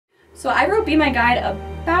So I wrote Be My Guide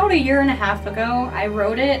about a year and a half ago. I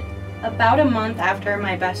wrote it about a month after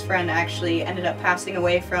my best friend actually ended up passing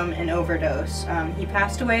away from an overdose. He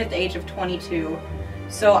passed away at the age of 22.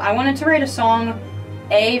 So I wanted to write a song,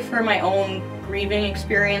 A, for my own grieving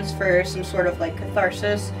experience, for some sort of like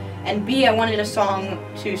catharsis, and B, I wanted a song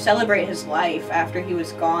to celebrate his life after he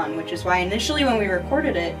was gone, which is why initially when we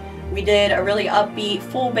recorded it, we did a really upbeat,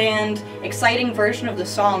 full band, exciting version of the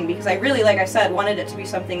song because I really, like I said, wanted it to be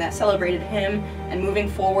something that celebrated him and moving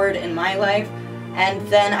forward in my life. And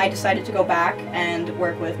then I decided to go back and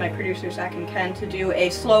work with my producers Zack and Ken to do a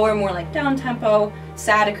slower, more like down-tempo,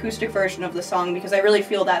 sad acoustic version of the song because I really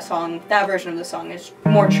feel that version of the song is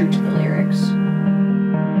more true to the lyrics.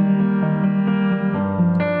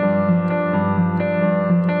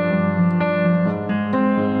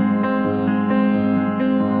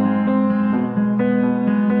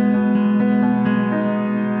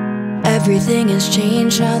 Everything has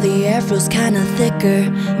changed, now the air feels kinda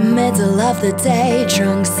thicker. Middle of the day,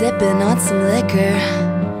 drunk, sipping on some liquor.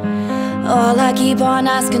 All I keep on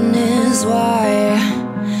asking is why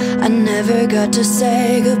I never got to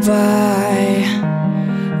say goodbye.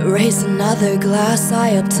 Raise another glass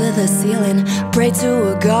high up to the ceiling. Pray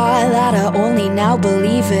to a God that I only now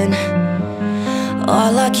believe in.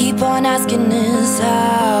 All I keep on asking is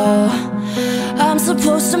how I'm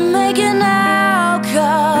supposed to make it now,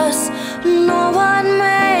 'cause no one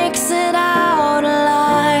makes it out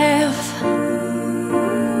alive.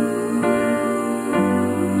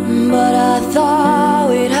 But I thought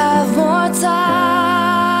we'd have more time.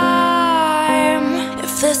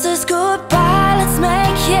 If this is goodbye, let's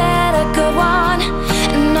make it a good one,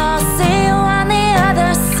 and I'll see you on the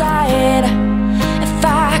other side. If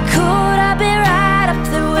I could, I'd be right up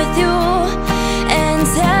there with you, and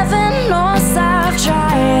heaven knows I've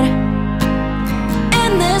tried.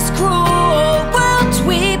 In this cruel world,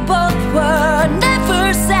 we both were never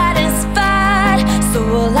satisfied. So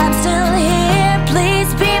while I'm still here, please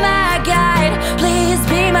be my guide. Please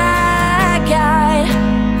be my guide.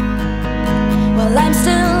 While I'm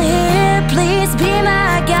still here, please be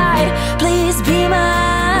my guide. Please be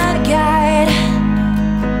my guide.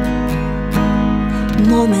 The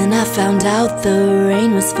moment I found out the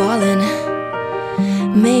rain was falling,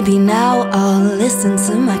 maybe now I'll listen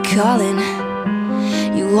to my calling.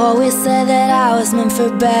 You always said that I was meant for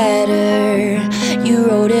better. You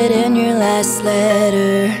wrote it in your last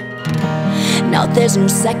letter. Now there's no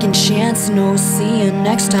second chance, no see you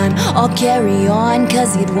next time. I'll carry on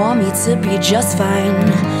 'cause you'd want me to be just fine.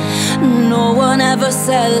 No one ever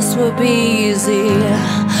said this would be easy,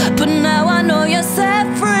 but now I know you're set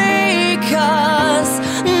free, 'cause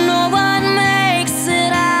no one makes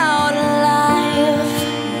it out alive.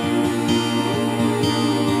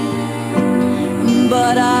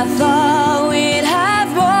 But I thought we'd have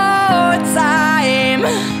more time.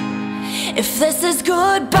 If this is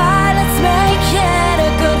goodbye, let's make it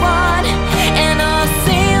a good one, and I'll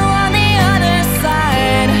see you on the other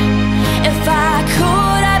side. If I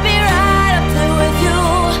could, I'd be right up there with you,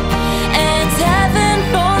 and heaven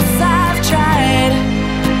knows I've tried.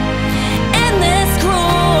 In this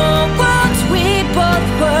cruel world, we both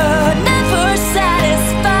were never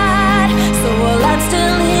satisfied. So while I'm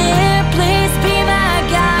still here, please be my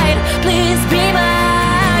guide. Please be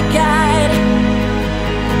my guide.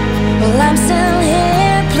 Well, I'm still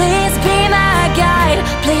here, please be my guide.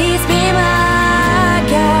 Please be my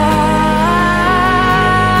guide.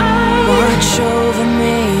 Watch over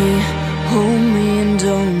me, hold me and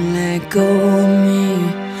don't let go of me.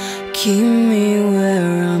 Keep me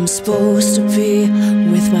where I'm supposed to be,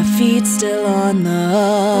 with my feet still on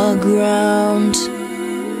the ground.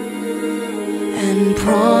 And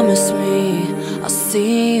promise me I'll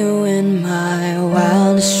see you in my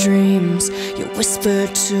wildest dreams. You whisper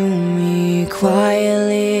to me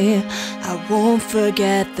quietly, I won't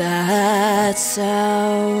forget that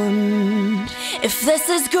sound. If this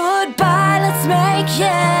is goodbye, let's make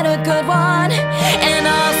it a good one, and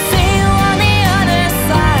I'll